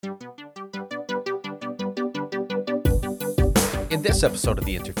In this episode of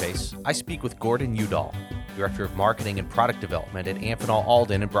The Interface, I speak with Gordon Udall, Director of Marketing and Product Development at Amphenol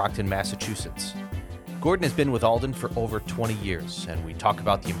Alden in Brockton, Massachusetts. Gordon has been with Alden for over 20 years, and we talk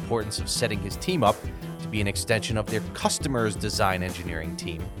about the importance of setting his team up to be an extension of their customers' design engineering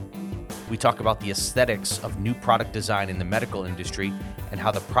team. We talk about the aesthetics of new product design in the medical industry and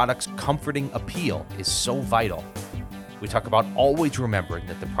how the product's comforting appeal is so vital. We talk about always remembering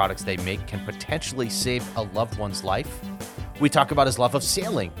that the products they make can potentially save a loved one's life. We talk about his love of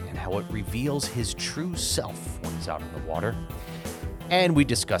sailing and how it reveals his true self when he's out in the water. And we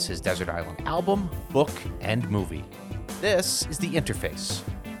discuss his Desert Island album, book, and movie. This is The Interface.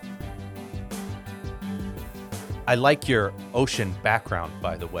 I like your ocean background,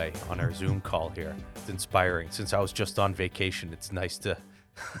 by the way, on our Zoom call here. It's inspiring. Since I was just on vacation, it's nice to...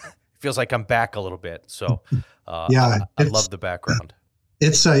 it feels like I'm back a little bit. So I love the background.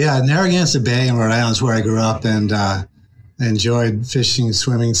 It's Narragansett Bay in Rhode Island is where I grew up, and enjoyed fishing,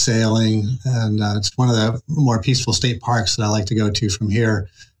 swimming, sailing, and it's one of the more peaceful state parks that I like to go to from here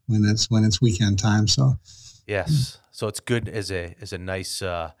when it's weekend time. So yes, so it's good as a nice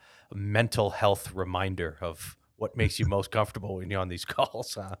mental health reminder of what makes you most comfortable when you're on these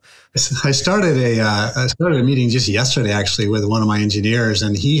calls. I started a meeting just yesterday actually with one of my engineers,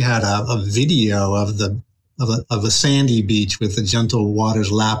 and he had a video of a sandy beach with the gentle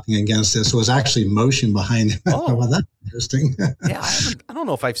waters lapping against it. So it was actually motion behind it. Oh, well, that's interesting. Yeah, I don't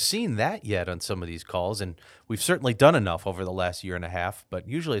know if I've seen that yet on some of these calls, and we've certainly done enough over the last year and a half, but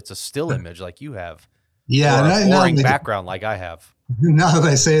usually it's a still image like you have. Yeah. Or a boring background like I have. Now that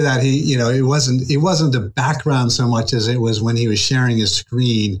I say that, it wasn't the background so much as it was when he was sharing his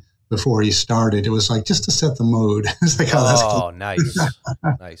screen before he started. It was like just to set the mode. It's like, that's cool. Nice.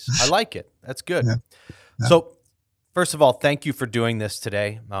 Nice. I like it. That's good. Yeah. So, first of all, thank you for doing this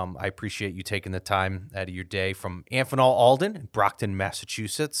today. I appreciate you taking the time out of your day from Amphenol Alden in Brockton,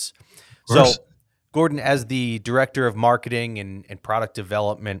 Massachusetts. So, Gordon, as the Director of Marketing and Product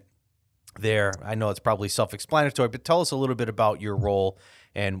Development there, I know it's probably self-explanatory, but tell us a little bit about your role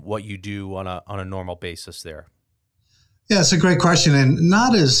and what you do on a normal basis there. Yeah, it's a great question, and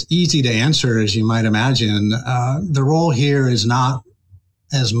not as easy to answer as you might imagine. The role here is not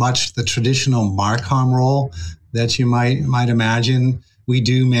as much the traditional Marcom role that you might imagine. We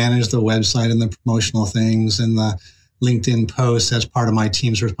do manage the website and the promotional things and the LinkedIn posts. That's part of my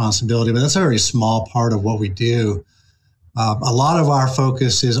team's responsibility, but that's a very small part of what we do. A lot of our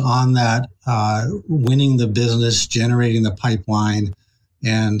focus is on that winning the business, generating the pipeline,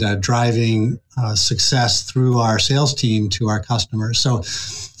 and driving success through our sales team to our customers.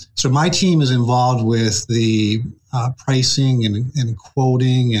 So my team is involved with the pricing and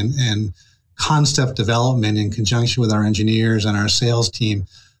quoting and concept development in conjunction with our engineers and our sales team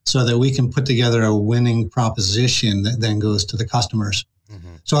so that we can put together a winning proposition that then goes to the customers.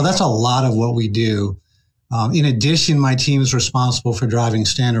 Mm-hmm. So that's a lot of what we do. In addition, my team is responsible for driving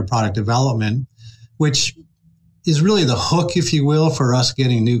standard product development, which is really the hook, if you will, for us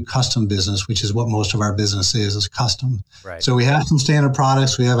getting new custom business, which is what most of our business is custom. Right. So we have some standard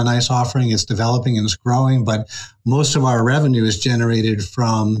products. We have a nice offering. It's developing and it's growing, but most of our revenue is generated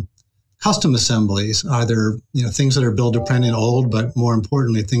from custom assemblies, either things that are build to print and old, but more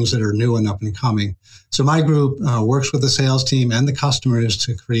importantly, things that are new and up and coming. So my group works with the sales team and the customers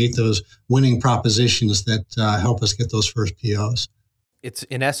to create those winning propositions that help us get those first POs. It's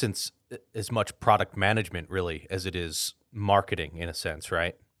in essence as much product management really as it is marketing in a sense,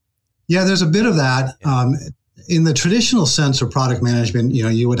 right? Yeah, there's a bit of that. Yeah. In the traditional sense of product management,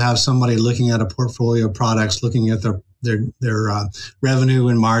 you would have somebody looking at a portfolio of products, looking at their revenue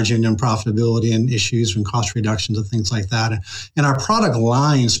and margin and profitability and issues and cost reductions and things like that. And our product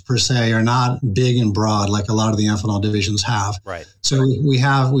lines per se are not big and broad like a lot of the Amphenol divisions have. Right. So we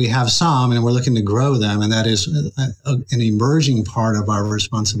have some, and we're looking to grow them, and that is an emerging part of our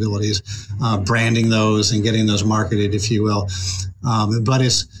responsibilities, branding those and getting those marketed, if you will. But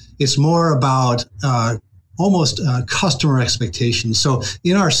it's more about almost customer expectations. So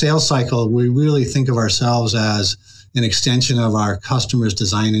in our sales cycle, we really think of ourselves as an extension of our customer's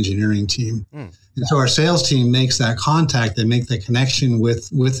design engineering team. And so our sales team makes that contact, they make the connection with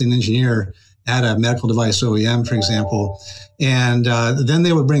an engineer at a medical device OEM, for example. And then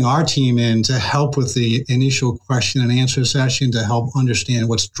they would bring our team in to help with the initial question and answer session to help understand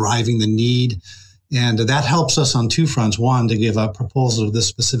what's driving the need. And that helps us on two fronts. One, to give a proposal to this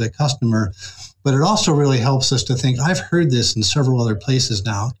specific customer, but it also really helps us to think, I've heard this in several other places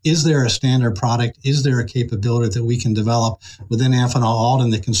now. Is there a standard product? Is there a capability that we can develop within Amphenol Alden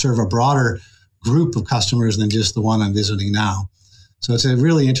that can serve a broader group of customers than just the one I'm visiting now? So it's a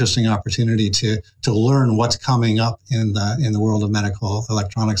really interesting opportunity to learn what's coming up in the world of medical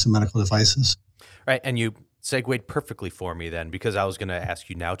electronics and medical devices. Right, and you segued perfectly for me then, because I was going to ask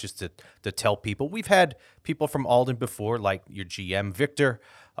you now just to tell people. We've had people from Alden before, like your GM, Victor,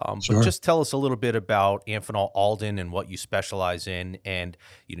 Sure. but just tell us a little bit about Amphenol Alden and what you specialize in. And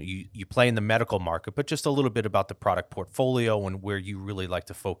you play in the medical market, but just a little bit about the product portfolio and where you really like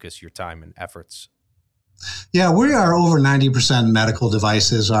to focus your time and efforts. Yeah, we are over 90% medical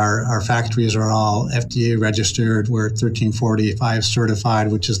devices. Our factories are all FDA registered. We're 13485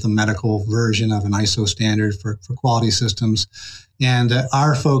 certified, which is the medical version of an ISO standard for quality systems. And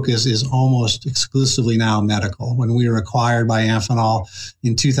our focus is almost exclusively now medical. When we were acquired by Amphenol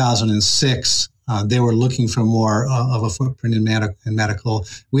in 2006, they were looking for more of a footprint in medical.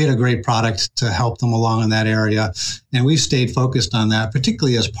 We had a great product to help them along in that area, and we've stayed focused on that,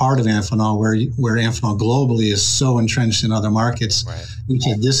 particularly as part of Amphenol, where Amphenol globally is so entrenched in other markets. Right. We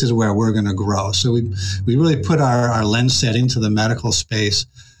said this is where we're going to grow. So we really put our lens set into the medical space,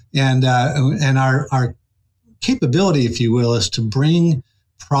 and our capability, if you will, is to bring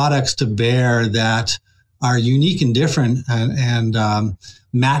products to bear that are unique and different and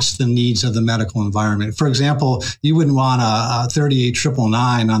match the needs of the medical environment. For example, you wouldn't want a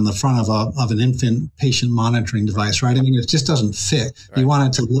 38999 on the front of an infant patient monitoring device, right? I mean, it just doesn't fit. Right. You want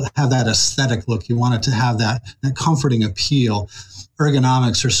it to have that aesthetic look. You want it to have that comforting appeal.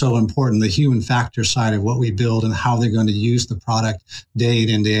 Ergonomics are so important. The human factor side of what we build and how they're going to use the product day in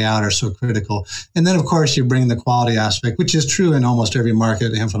and day out are so critical. And then, of course, you bring the quality aspect, which is true in almost every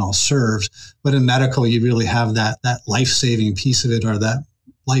market Amphenol serves. But in medical, you really have that life-saving piece of it, or that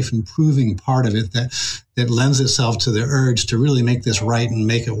life-improving part of it that lends itself to the urge to really make this right and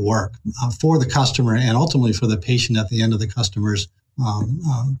make it work for the customer and ultimately for the patient at the end of the customer's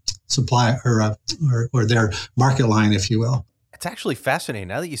supply or their market line, if you will. It's actually fascinating.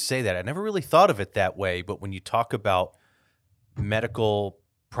 Now that you say that, I never really thought of it that way. But when you talk about medical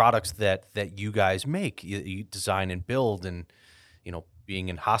products that you guys make, you design and build, and being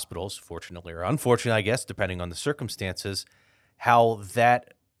in hospitals, fortunately or unfortunately, I guess, depending on the circumstances, how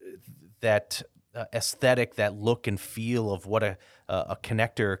that aesthetic, that look and feel of what a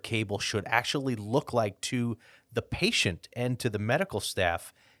connector or cable should actually look like to the patient and to the medical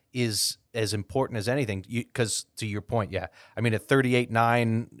staff is as important as anything. Because to your point, yeah, I mean, a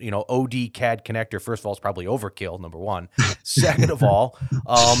 389, OD CAD connector, first of all, is probably overkill, number one. Second of all,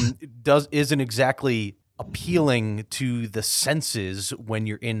 isn't exactly appealing to the senses when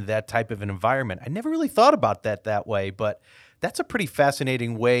you're in that type of an environment. I never really thought about that way, but that's a pretty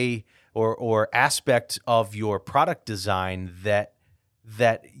fascinating way or aspect of your product design that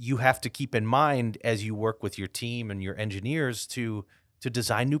you have to keep in mind as you work with your team and your engineers to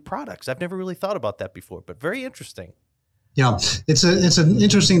design new products. I've never really thought about that before, but very interesting. Yeah, it's an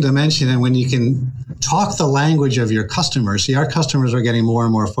interesting dimension, and when you can talk the language of your customers, see, our customers are getting more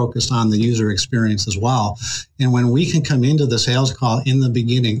and more focused on the user experience as well. And when we can come into the sales call in the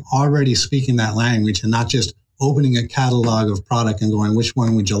beginning already speaking that language and not just opening a catalog of product and going, which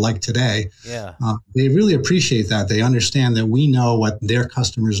one would you like today? Yeah, they really appreciate that. They understand that we know what their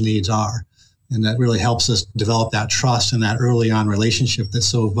customers' needs are. And that really helps us develop that trust and that early on relationship that's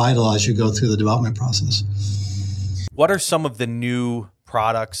so vital as you go through the development process. What are some of the new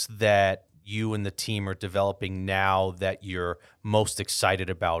products that you and the team are developing now that you're most excited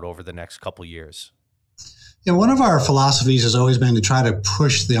about over the next couple of years? Yeah, one of our philosophies has always been to try to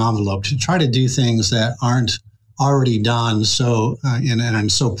push the envelope, to try to do things that aren't already done so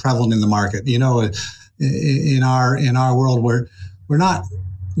and so prevalent in the market. In our world, we're not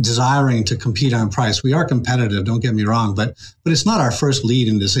desiring to compete on price. We are competitive, don't get me wrong, but it's not our first lead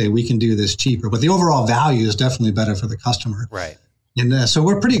in to say we can do this cheaper. But the overall value is definitely better for the customer. Right. And so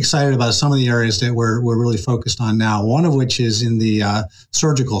we're pretty excited about some of the areas that we're really focused on now. One of which is in the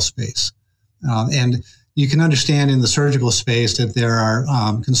surgical space. And you can understand in the surgical space that there are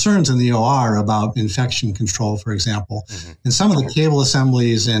concerns in the OR about infection control, for example. Mm-hmm. And some of the cable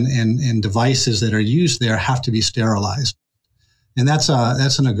assemblies and devices that are used there have to be sterilized. And that's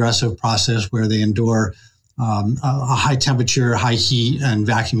an aggressive process where they endure a high temperature, high heat, and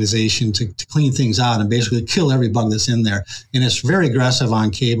vacuumization to clean things out and basically kill every bug that's in there. And it's very aggressive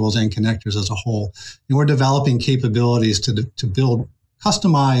on cables and connectors as a whole. And we're developing capabilities to build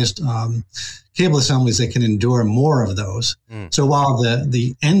customized cable assemblies that can endure more of those. So while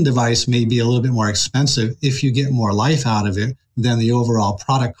the end device may be a little bit more expensive, if you get more life out of it, then the overall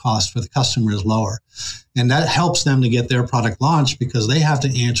product cost for the customer is lower. And that helps them to get their product launched because they have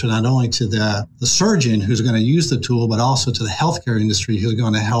to answer not only to the surgeon who's going to use the tool, but also to the healthcare industry who's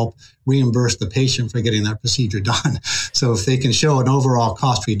going to help reimburse the patient for getting that procedure done. So if they can show an overall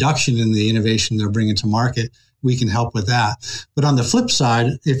cost reduction in the innovation they're bringing to market, we can help with that. But on the flip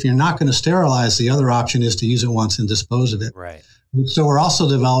side, if you're not going to sterilize, the other option is to use it once and dispose of it. Right. So we're also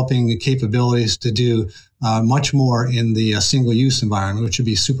developing capabilities to do much more in the single-use environment, which would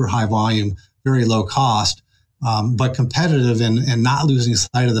be super high volume, very low cost, but competitive and not losing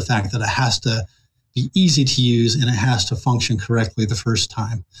sight of the fact that it has to be easy to use and it has to function correctly the first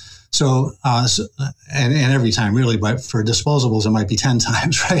time. So every time really, but for disposables, it might be 10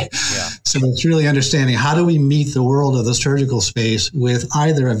 times, right? Yeah. So it's really understanding how do we meet the world of the surgical space with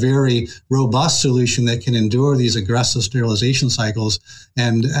either a very robust solution that can endure these aggressive sterilization cycles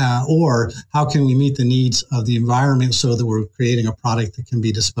or how can we meet the needs of the environment so that we're creating a product that can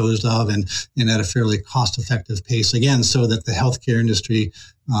be disposed of and at a fairly cost-effective pace, again, so that the healthcare industry,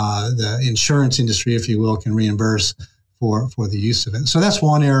 the insurance industry, if you will, can reimburse for the use of it. So that's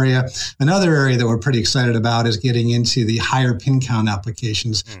one area. Another area that we're pretty excited about is getting into the higher pin count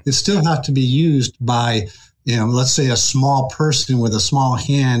applications. It still have to be used by, let's say a small person with a small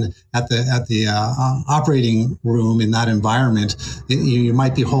hand at the operating room in that environment. You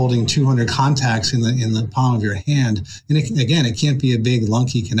might be holding 200 contacts in the palm of your hand. And it can't be a big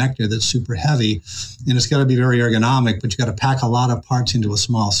lunky connector that's super heavy, and it's got to be very ergonomic, but you got to pack a lot of parts into a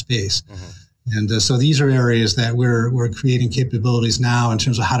small space. And so these are areas that we're creating capabilities now in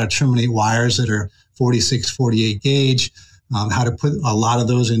terms of how to terminate wires that are 46, 48 gauge, how to put a lot of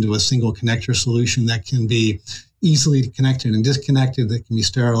those into a single connector solution that can be easily connected and disconnected, that can be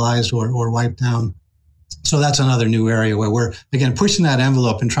sterilized or wiped down. So that's another new area where we're, again, pushing that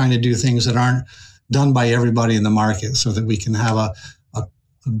envelope and trying to do things that aren't done by everybody in the market so that we can have a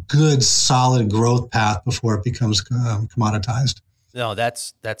good, solid growth path before it becomes commoditized. No,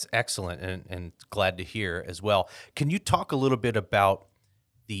 that's excellent and glad to hear as well. Can you talk a little bit about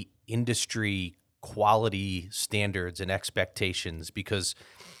the industry quality standards and expectations? Because,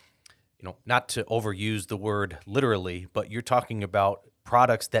 not to overuse the word literally, but you're talking about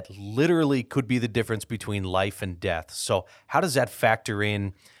products that literally could be the difference between life and death. So how does that factor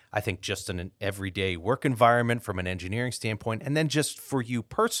in, I think, just in an everyday work environment from an engineering standpoint, and then just for you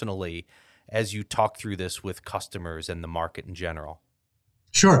personally, as you talk through this with customers and the market in general?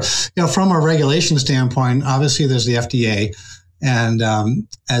 Sure. From a regulation standpoint, obviously there's the FDA, and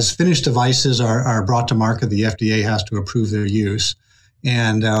as finished devices are brought to market, the FDA has to approve their use.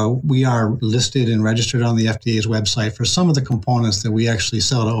 And we are listed and registered on the FDA's website for some of the components that we actually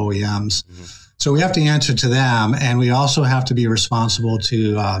sell to OEMs. So we have to answer to them, and we also have to be responsible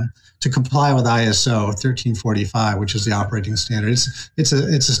to comply with ISO 1345, which is the operating standard. It's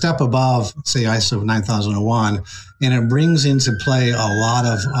a step above, say, ISO 9001, and it brings into play a lot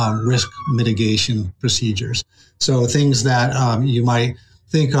of risk mitigation procedures. So things that you might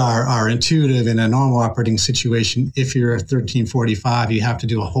think are intuitive in a normal operating situation. If you're at 1345, you have to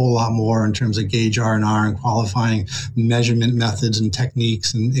do a whole lot more in terms of gauge R&R and qualifying measurement methods and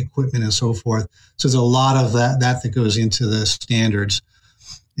techniques and equipment and so forth. So there's a lot of that goes into the standards.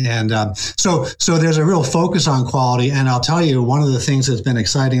 And so there's a real focus on quality. And I'll tell you, one of the things that's been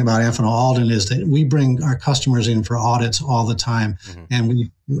exciting about Amphenol Alden is that we bring our customers in for audits all the time, and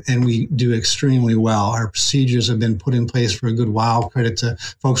we do extremely well. Our procedures have been put in place for a good while. Credit to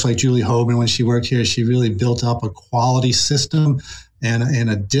folks like Julie Hoban. When she worked here, she really built up a quality system and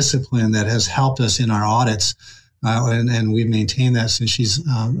a discipline that has helped us in our audits. And we've maintained that since she's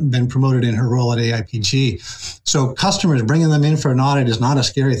been promoted in her role at AIPG. So customers, bringing them in for an audit is not a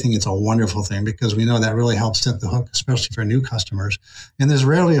scary thing. It's a wonderful thing because we know that really helps set the hook, especially for new customers. And there's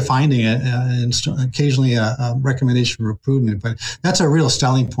rarely a finding, and occasionally a recommendation for improvement. But that's a real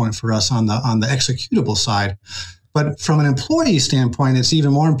selling point for us on the executable side. But from an employee standpoint, it's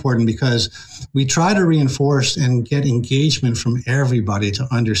even more important because we try to reinforce and get engagement from everybody to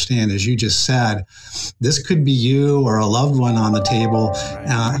understand, as you just said, this could be you or a loved one on the table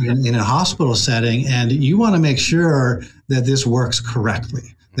in a hospital setting, and you want to make sure that this works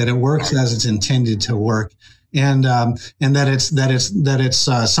correctly, that it works as it's intended to work. And that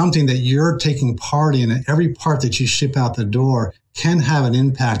it's something that you're taking part in. And every part that you ship out the door can have an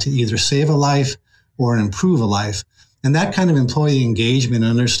impact to either save a life or improve a life. And that kind of employee engagement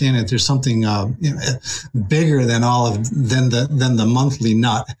and understanding that there's something bigger than the monthly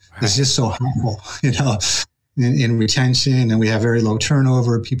nut is just so helpful, in retention, and we have very low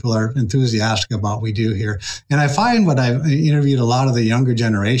turnover. People are enthusiastic about what we do here. And I find when I've interviewed a lot of the younger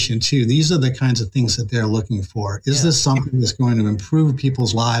generation too, these are the kinds of things that they're looking for. Is this something that's going to improve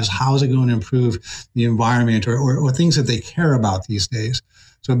people's lives? How is it going to improve the environment or things that they care about these days?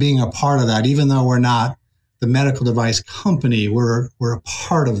 So being a part of that, even though we're not the medical device company, we're a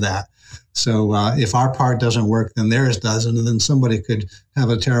part of that. So if our part doesn't work, then theirs doesn't, and then somebody could have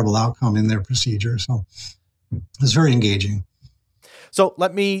a terrible outcome in their procedure. So it's very engaging. So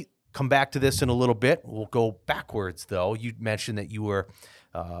let me come back to this in a little bit. We'll go backwards, though. You mentioned that you were,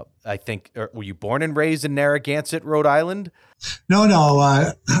 were you born and raised in Narragansett, Rhode Island? No.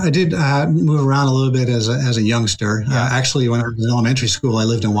 I did move around a little bit as a youngster. Yeah. Actually, when I was in elementary school, I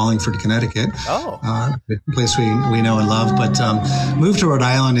lived in Wallingford, Connecticut. Oh. A place we know and love. But moved to Rhode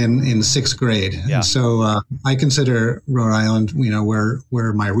Island in sixth grade. Yeah. And so I consider Rhode Island,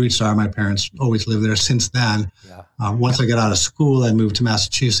 where my roots are. My parents always lived there since then. Yeah. Once I got out of school, I moved to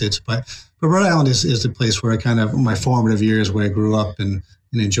Massachusetts. But Rhode Island is the place where my formative years, where I grew up and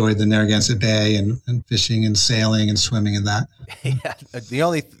enjoyed the Narragansett Bay and fishing and sailing and swimming and that. Yeah, the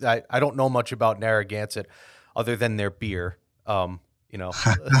only I don't know much about Narragansett other than their beer, the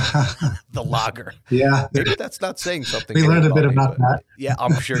lager. Yeah, maybe that's not saying something. We learned a bit about that. Yeah,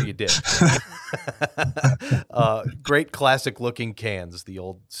 I'm sure you did. Great classic looking cans, the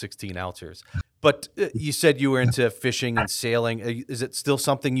old 16 ounces. But you said you were into fishing and sailing. Is it still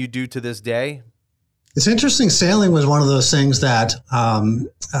something you do to this day? It's interesting. Sailing was one of those things that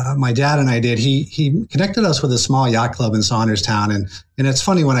my dad and I did. He connected us with a small yacht club in Saunderstown. And it's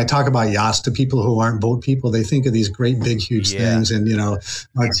funny when I talk about yachts to people who aren't boat people, they think of these great, big, huge things and,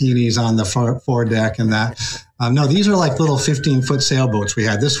 martinis on the foredeck and that. No, these are like little 15-foot sailboats we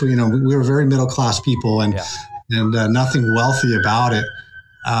had. We were very middle-class people and nothing wealthy about it.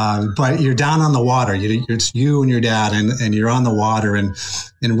 But you're down on the water. It's you and your dad, and you're on the water.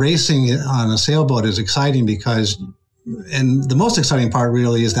 And racing on a sailboat is exciting and the most exciting part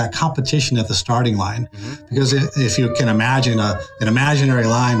really is that competition at the starting line. Mm-hmm. Because if you can imagine an imaginary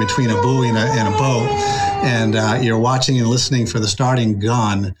line between a buoy and a boat, and you're watching and listening for the starting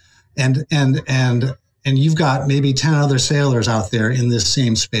gun, and you've got maybe 10 other sailors out there in this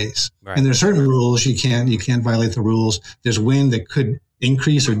same space. Right. And there's certain rules you can't violate the rules. There's wind that could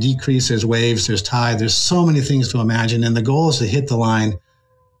increase or decrease. There's waves, there's tide. There's so many things to imagine. And the goal is to hit the line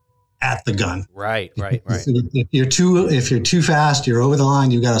at the gun. Right. If you're too fast, you're over the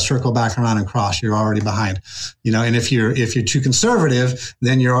line, you've got to circle back around and cross. You're already behind, and if you're too conservative,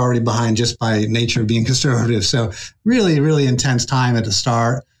 then you're already behind just by nature of being conservative. So really, really intense time at the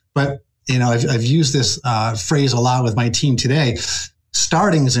start. But, I've used this phrase a lot with my team today.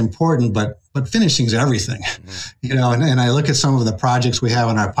 Starting is important, but finishing is everything. Mm-hmm. And I look at some of the projects we have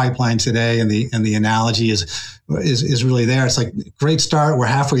in our pipeline today, and the analogy is really there. It's like, great start, we're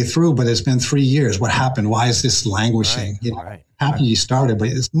halfway through, but it's been 3 years. What happened? Why is this languishing? Happy you started, but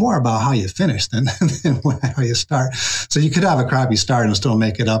it's more about how you finish than how you start. So you could have a crappy start and still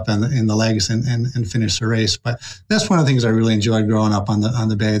make it up in the legs and finish the race. But that's one of the things I really enjoyed growing up on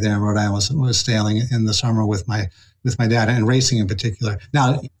the bay there in Rhode Island was sailing in the summer with my dad, and racing in particular.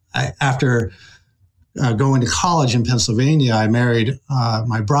 Now, after going to college in Pennsylvania, I married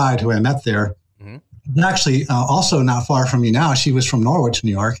my bride, who I met there. Mm-hmm. Actually, also not far from you now. She was from Norwich,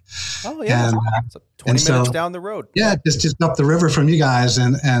 New York. Oh, yeah. And, it's 20 minutes down the road. Yeah, just up the river from you guys.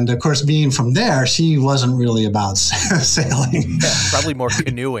 And of course, being from there, she wasn't really about sailing. Yeah, probably more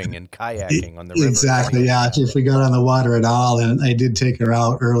canoeing and kayaking on the river. Exactly, yeah. If we got on the water at all. And I did take her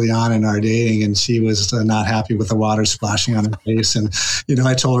out early on in our dating, and she was not happy with the water splashing on her face. And,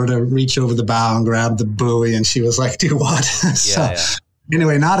 I told her to reach over the bow and grab the buoy, and she was like, do what?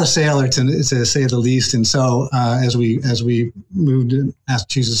 Anyway, not a sailor to say the least. And so as we moved to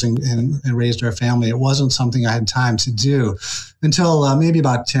Massachusetts and raised our family, it wasn't something I had time to do until maybe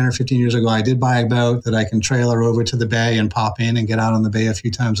about 10 or 15 years ago. I did buy a boat that I can trailer over to the bay and pop in and get out on the bay a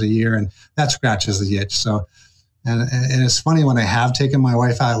few times a year. And that scratches the itch. So, and it's funny when I have taken my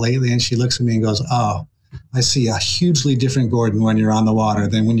wife out lately and she looks at me and goes, oh, I see a hugely different Gordon when you're on the water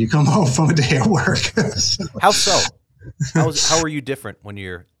than when you come home from a day at work. How so? How are you different when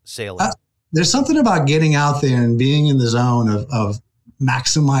you're sailing? There's something about getting out there and being in the zone of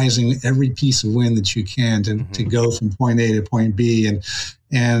maximizing every piece of wind that you can to go from point A to point B, and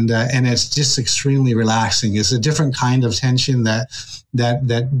it's just extremely relaxing. It's a different kind of tension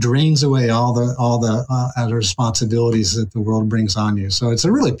that drains away all the other responsibilities that the world brings on you. So it's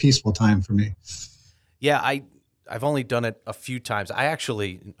a really peaceful time for me. Yeah, I've only done it a few times.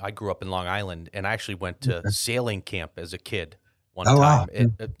 I grew up in Long Island, and I actually went to sailing camp as a kid one Oh, wow.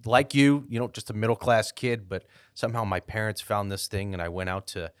 time. Like you, just a middle-class kid, but somehow my parents found this thing, and I went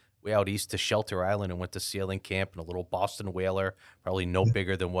way out east to Shelter Island and went to sailing camp in a little Boston whaler, probably no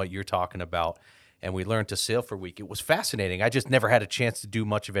bigger than what you're talking about. And we learned to sail for a week. It was fascinating. I just never had a chance to do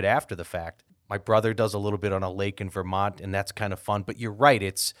much of it after the fact. My brother does a little bit on a lake in Vermont, and that's kind of fun. But you're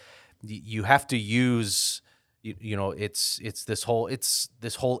right. You have to use, it's this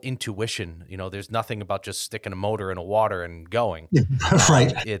whole intuition. There's nothing about just sticking a motor in a water and going. Yeah,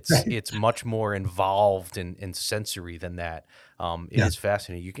 right. It's much more involved and sensory than that. It is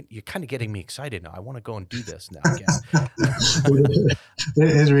fascinating. You're kind of getting me excited now. I want to go and do this now again.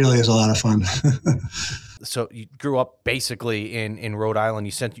 It really is a lot of fun. So you grew up basically in Rhode Island.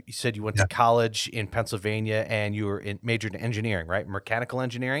 You said you went to college in Pennsylvania, and you were majored in engineering, right? Mechanical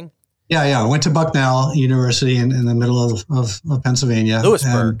engineering? Yeah. I went to Bucknell University in the middle of Pennsylvania.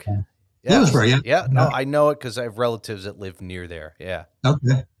 Lewisburg. Lewisburg, yeah. Yeah, no, I know it because I have relatives that live near there. Yeah.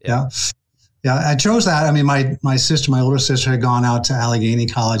 Okay, yeah. I chose that. I mean, my older sister had gone out to Allegheny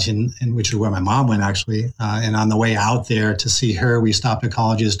College, in which is where my mom went, actually. And on the way out there to see her, we stopped at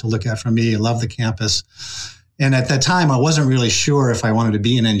colleges to look at for me. I loved the campus. And at that time, I wasn't really sure if I wanted to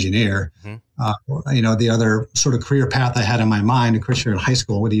be an engineer. Mm-hmm. The other sort of career path I had in my mind, of course, you're in high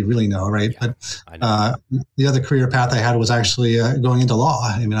school, what do you really know, right? Yeah, but the other career path I had was actually going into law.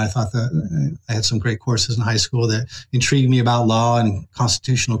 I mean, I thought that I had some great courses in high school that intrigued me about law and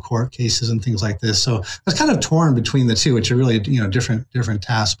constitutional court cases and things like this. So I was kind of torn between the two, which are really, different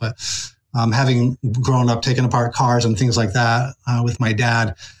tasks. But having grown up taking apart cars and things like that with my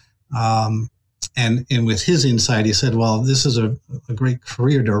dad, and with his insight, he said, well, this is a great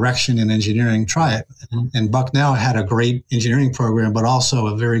career direction in engineering. Try it. And Bucknell had a great engineering program, but also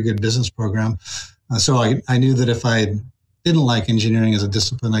a very good business program. So I knew that if I didn't like engineering as a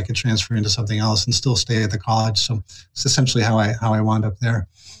discipline, I could transfer into something else and still stay at the college. So it's essentially how I wound up there.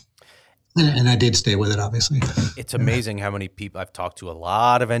 And I did stay with it, obviously. It's amazing how many people I've talked to, a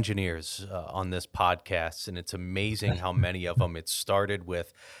lot of engineers on this podcast, and it's amazing how many of them it started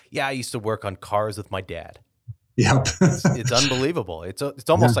with, I used to work on cars with my dad. Yep. It's unbelievable. It's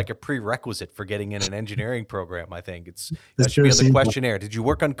almost like a prerequisite for getting in an engineering program, I think. It should be on the questionnaire. Did you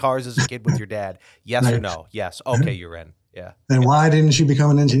work on cars as a kid with your dad? Yes or no? Yes. Okay, you're in. Yeah. Then why didn't you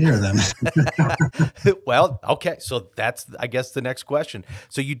become an engineer then? Well, okay. So that's, I guess, the next question.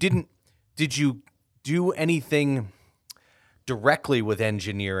 So did you do anything directly with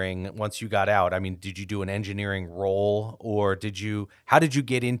engineering once you got out? I mean, did you do an engineering role, or how did you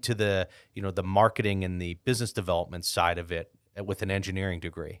get into the marketing and the business development side of it with an engineering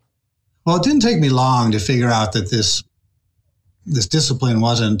degree? Well, it didn't take me long to figure out that this discipline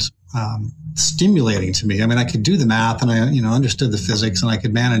wasn't stimulating to me. I mean, I could do the math and I, understood the physics and I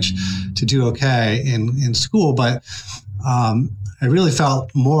could manage to do okay in school, but I really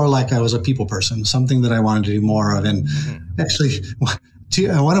felt more like I was a people person, something that I wanted to do more of. And actually,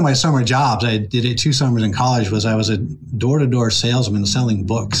 one of my summer jobs, I did it 2 summers in college, was I was a door-to-door salesman selling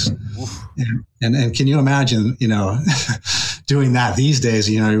books. And can you imagine, doing that these days?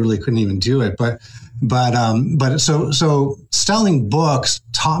 I really couldn't even do it. But so selling books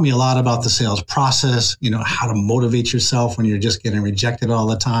taught me a lot about the sales process, how to motivate yourself when you're just getting rejected all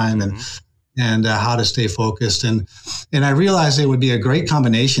the time, and how to stay focused. And I realized it would be a great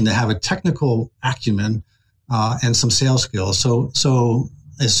combination to have a technical acumen and some sales skills. So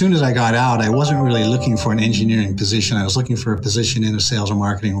as soon as I got out, I wasn't really looking for an engineering position. I was looking for a position in a sales or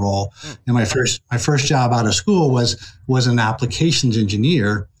marketing role. And my first job out of school was an applications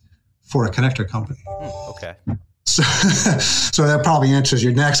engineer for a connector company. Okay. So that probably answers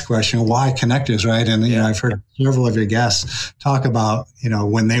your next question, why connectors, right? And, I've heard several of your guests talk about,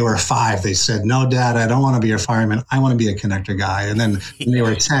 when they were 5, they said, no, Dad, I don't want to be a fireman. I want to be a connector guy. And then when they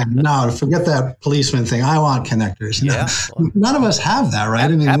were 10, no, forget that policeman thing. I want connectors. None of us have that, right?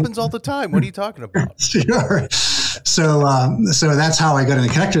 That happens all the time. What are you talking about? Sure. So that's how I got into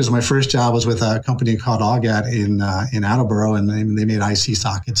connectors. My first job was with a company called Allgat in Attleboro, and they made IC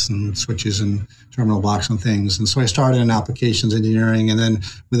sockets and switches and terminal blocks and things. And so I started in applications engineering, and then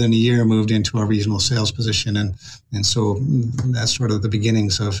within a year moved into a regional sales position. And so that's sort of the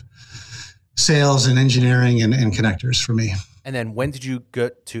beginnings of sales and engineering and connectors for me. And then when did you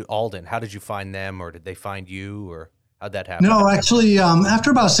get to Alden? How did you find them, or did they find you, or how'd that happen? No, actually,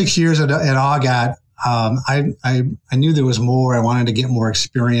 after about 6 years at Allgat, I knew there was more. I wanted to get more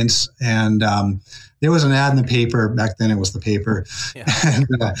experience, and there was an ad in the paper back then. It was the paper,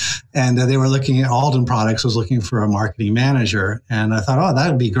 and they were looking at Alden Products was looking for a marketing manager, and I thought, oh, that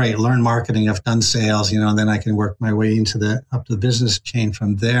would be great. Learn marketing. I've done sales, and then I can work my way up to the business chain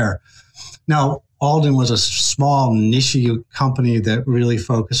from there. Now, Alden was a small niche company that really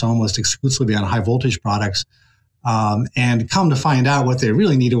focused almost exclusively on high voltage products. And come to find out, what they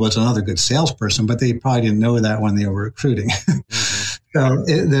really needed was another good salesperson, but they probably didn't know that when they were recruiting. So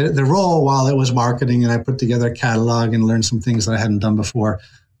the role, while it was marketing, and I put together a catalog and learned some things that I hadn't done before,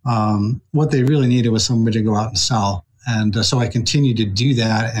 what they really needed was somebody to go out and sell. And so I continued to do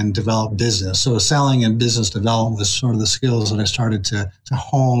that and develop business. So selling and business development was sort of the skills that I started to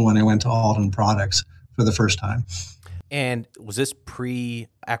hone when I went to Alden Products for the first time. And was this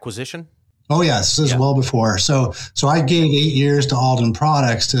pre-acquisition? Oh yes, this is well before. So I gave 8 years to Alden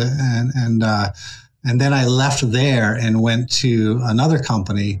Products, and then I left there and went to another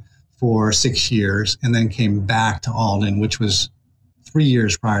company for 6 years, and then came back to Alden, which was 3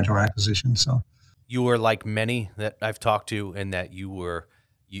 years prior to our acquisition. So you were like many that I've talked to, in that you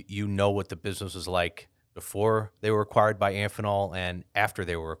know what the business was like before they were acquired by Amphenol and after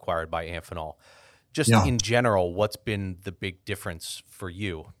they were acquired by Amphenol. Just in general, what's been the big difference for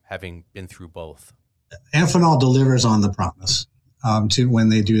you, having been through both? Amphenol delivers on the promise to when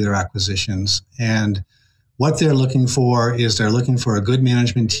they do their acquisitions. And what they're looking for is they're looking for a good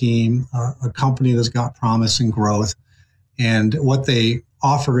management team, a company that's got promise and growth. And what they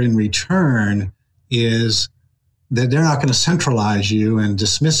offer in return is that they're not going to centralize you and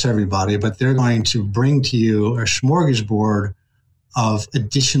dismiss everybody, but they're going to bring to you a smorgasbord of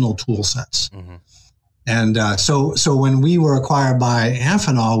additional tool sets. Mm-hmm. And so when we were acquired by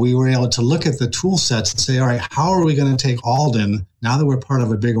Amphenol, we were able to look at the tool sets and say, all right, how are we going to take Alden, now that we're part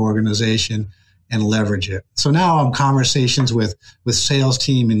of a big organization, and leverage it? So now I'm conversations with sales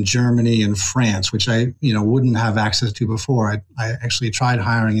team in Germany and France, which I wouldn't have access to before. I actually tried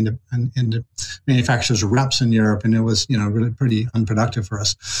hiring into manufacturers reps in Europe, and it was really pretty unproductive for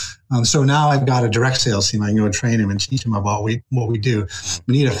us. So now I've got a direct sales team. I can go and train them and teach them about what we do.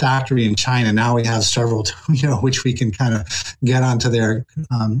 We need a factory in China. Now we have several, which we can kind of get onto their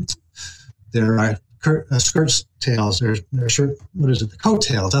skirts tails, their shirt, the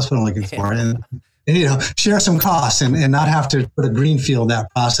coattails, that's what I'm looking for. And share some costs and not have to put a greenfield that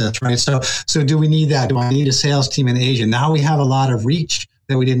process, right? So do we need that? Do I need a sales team in Asia? Now we have a lot of reach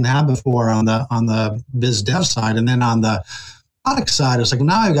that we didn't have before on the biz dev side. And then on the product side, it's like,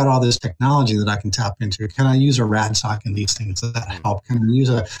 now I've got all this technology that I can tap into. Can I use a RadSock in these things? Does that help? Can I use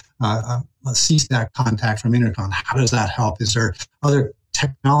a CSTAC contact from Intercom? How does that help? Is there other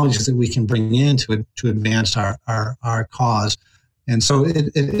technologies that we can bring in to advance our cause? And so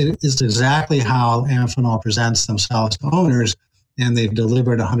it is exactly how Amphenol presents themselves to owners, and they've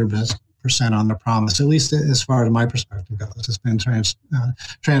delivered 100% on the promise, at least as far as my perspective goes. It's been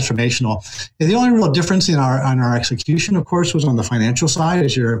transformational. And the only real difference on our execution, of course, was on the financial side,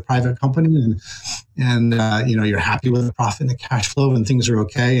 as you're a private company and you're happy with the profit and the cash flow and things are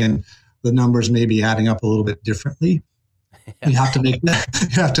okay, and the numbers may be adding up a little bit differently. You have to make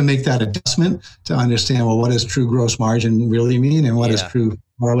that adjustment to understand, well, what does true gross margin really mean, and what does true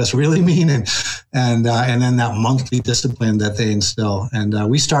ROS really mean, and then that monthly discipline that they instill. And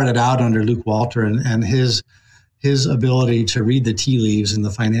we started out under Luke Walter, and his ability to read the tea leaves in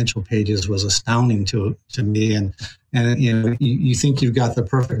the financial pages was astounding to me. And you think you've got the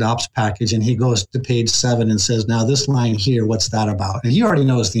perfect ops package, and he goes to page 7 and says, now this line here, what's that about? And he already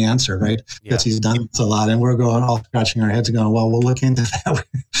knows the answer, right? Because he's done this a lot, and we're going all scratching our heads and going, well, we'll look into that.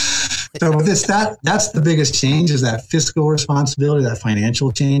 So that's the biggest change, is that fiscal responsibility, that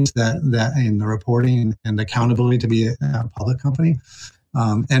financial change, that in the reporting and accountability to be a public company.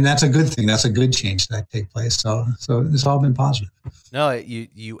 And that's a good thing. That's a good change that take place. So it's all been positive. No,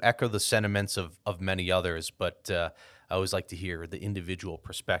 you echo the sentiments of many others, but I always like to hear the individual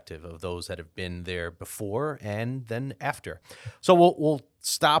perspective of those that have been there before and then after. So we'll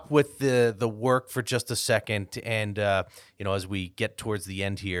stop with the work for just a second, and as we get towards the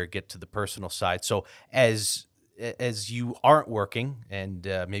end here, get to the personal side. So as you aren't working, and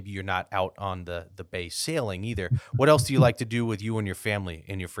maybe you're not out on the bay sailing either, what else do you like to do with you and your family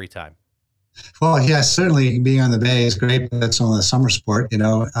in your free time? Well, yes, certainly being on the bay is great, but that's only a summer sport,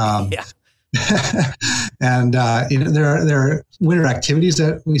 Yeah. And there are winter activities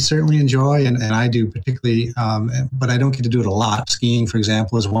that we certainly enjoy, and I do particularly, but I don't get to do it a lot. Skiing, for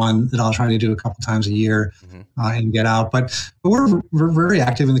example, is one that I'll try to do a couple times a year and get out. But we're very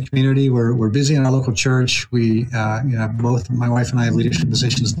active in the community. We're busy in our local church. We both my wife and I have leadership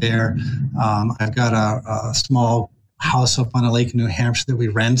positions there. I've got a small house up on a lake in New Hampshire that we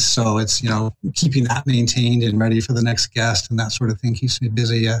rent, so it's keeping that maintained and ready for the next guest and that sort of thing keeps me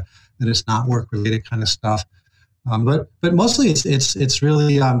busy. That it's not work related kind of stuff, but mostly it's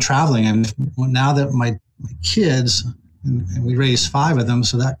really traveling. And now that my kids and we raised 5 of them,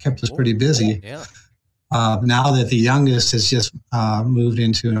 so that kept us pretty busy. Yeah. Now that the youngest has just moved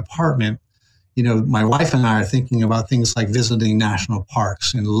into an apartment, my wife and I are thinking about things like visiting national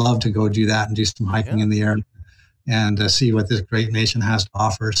parks, and love to go do that and do some hiking in the area and see what this great nation has to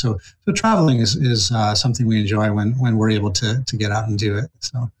offer. So traveling is something we enjoy when we're able to get out and do it.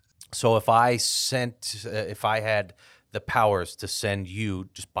 So if I had the powers to send you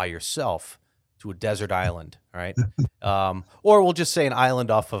just by yourself to a desert island, right? Or we'll just say an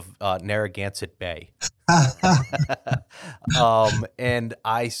island off of Narragansett Bay. And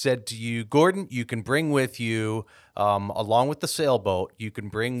I said to you, Gordon, you can bring with you, along with the sailboat, you can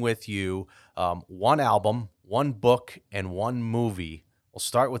bring with you one album, one book, and one movie. We'll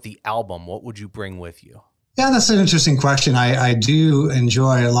start with the album. What would you bring with you? Yeah, that's an interesting question. I do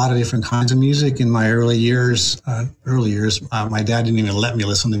enjoy a lot of different kinds of music. In my early years, my dad didn't even let me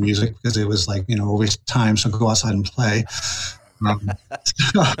listen to music because it was like, a waste of time. So go outside and play. But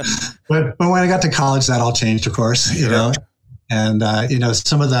when I got to college, that all changed, of course, and,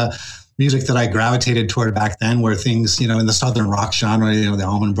 some of the music that I gravitated toward back then were things, in the Southern rock genre, the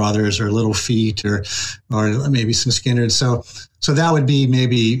Allman Brothers or Little Feat or maybe some Skynyrd. So that would be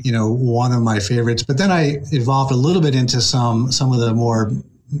maybe, one of my favorites. But then I evolved a little bit into some of the more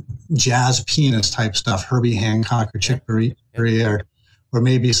jazz pianist type stuff, Herbie Hancock or Chick Corea, or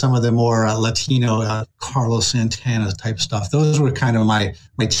maybe some of the more Latino Carlos Santana type stuff. Those were kind of my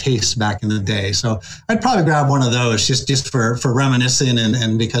tastes back in the day. So I'd probably grab one of those just for reminiscing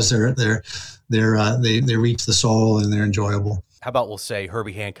and because they reach the soul and they're enjoyable. How about we'll say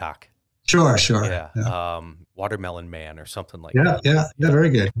Herbie Hancock? Sure. Yeah. Watermelon Man or something like that. Yeah, very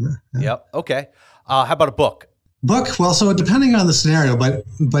good. Yeah. Yep. Okay. How about a book? Well, so depending on the scenario, but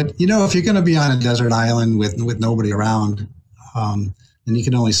if you're going to be on a desert island with nobody around, and you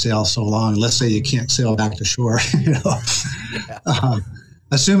can only sail so long. Let's say you can't sail back to shore,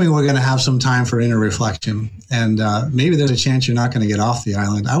 assuming we're going to have some time for inner reflection, and maybe there's a chance you're not going to get off the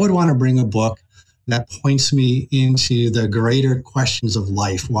island. I would want to bring a book that points me into the greater questions of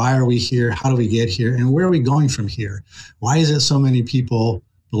life. Why are we here? How do we get here? And where are we going from here? Why is it so many people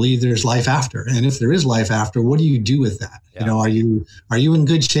believe there's life after? And if there is life after, what do you do with that? Yeah. Are you in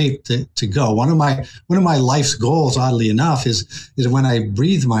good shape to go? One of my life's goals, oddly enough, is when I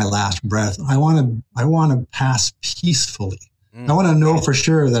breathe my last breath, I want to pass peacefully. I want to know for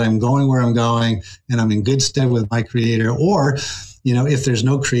sure that I'm going where I'm going and I'm in good stead with my creator. Or, if there's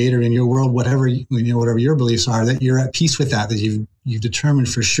no creator in your world, whatever your beliefs are, that you're at peace with that you've determined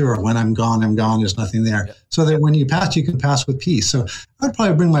for sure when I'm gone, there's nothing there. Yep. So that when you pass, you can pass with peace. So I'd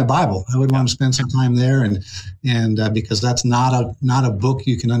probably bring my Bible. I would want to spend some time there and because that's not a book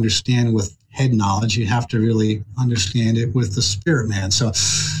you can understand with head knowledge. You have to really understand it with the spirit, man. So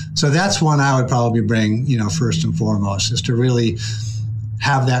that's one I would probably bring, first and foremost, is to really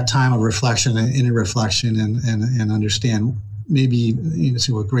have that time of reflection and inner reflection and understand maybe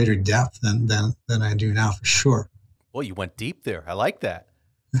see with greater depth than I do now, for sure. Well, you went deep there. I like that.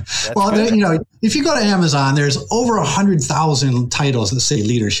 Well, if you go to Amazon, there's over 100,000 titles that say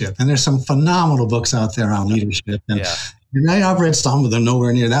leadership, and there's some phenomenal books out there on leadership. And I've read some of them,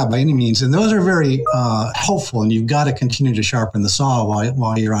 nowhere near that by any means, and those are very helpful. And you've got to continue to sharpen the saw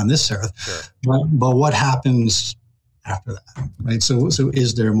while you're on this earth. Sure. But what happens after that, right? So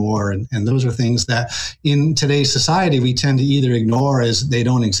is there more? And those are things that in today's society we tend to either ignore as they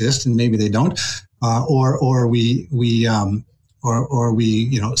don't exist, and maybe they don't, or we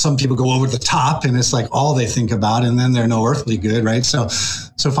some people go over the top and it's like all they think about, and then they're no earthly good, right? So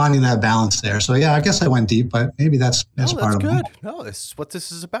finding that balance there. So yeah, I guess I went deep, but maybe that's part of it. Good. No, this is what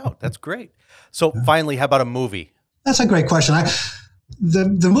this is about. That's great. So finally, how about a movie? That's a great question.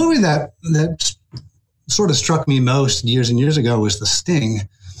 The movie that sort of struck me most years and years ago was The Sting.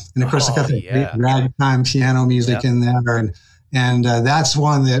 And of course, I got the great ragtime piano music in there. And that's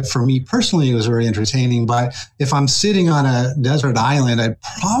one that for me personally was very entertaining. But if I'm sitting on a desert island, I'd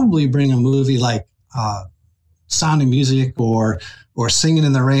probably bring a movie like Sound of Music or Singing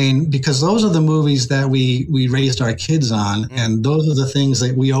in the Rain, because those are the movies that we raised our kids on. And those are the things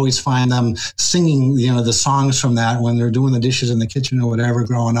that we always find them singing, the songs from that when they're doing the dishes in the kitchen or whatever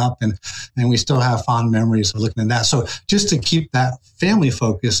growing up. And we still have fond memories of looking at that. So just to keep that family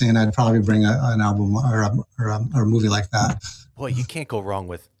focus in, I'd probably bring an album or a movie like that. Boy, you can't go wrong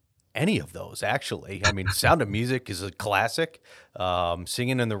with any of those, actually. I mean, Sound of Music is a classic.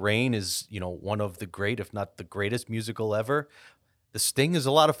 Singing in the Rain is, one of the great, if not the greatest musical ever. The Sting is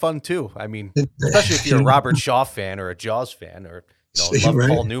a lot of fun too. I mean, especially if you're a Robert Shaw fan or a Jaws fan or love Right.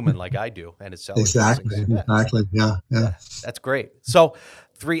 Paul Newman like I do, and his salad Exactly. dressings. Yeah. Exactly. Yeah. Yeah, that's great. So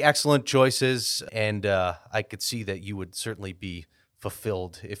 3 excellent choices, and I could see that you would certainly be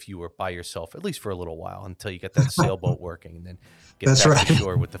fulfilled if you were by yourself, at least for a little while, until you get that sailboat working and then get That's back right. to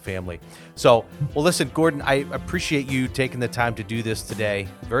shore with the family. So, well, listen, Gordon, I appreciate you taking the time to do this today.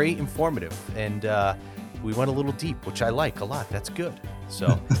 Very informative, and we went a little deep, which I like a lot. That's good. So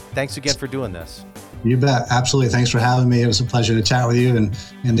thanks again for doing this. You bet. Absolutely. Thanks for having me. It was a pleasure to chat with you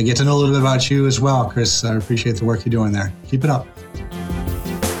and to get to know a little bit about you as well, Chris. I appreciate the work you're doing there. Keep it up.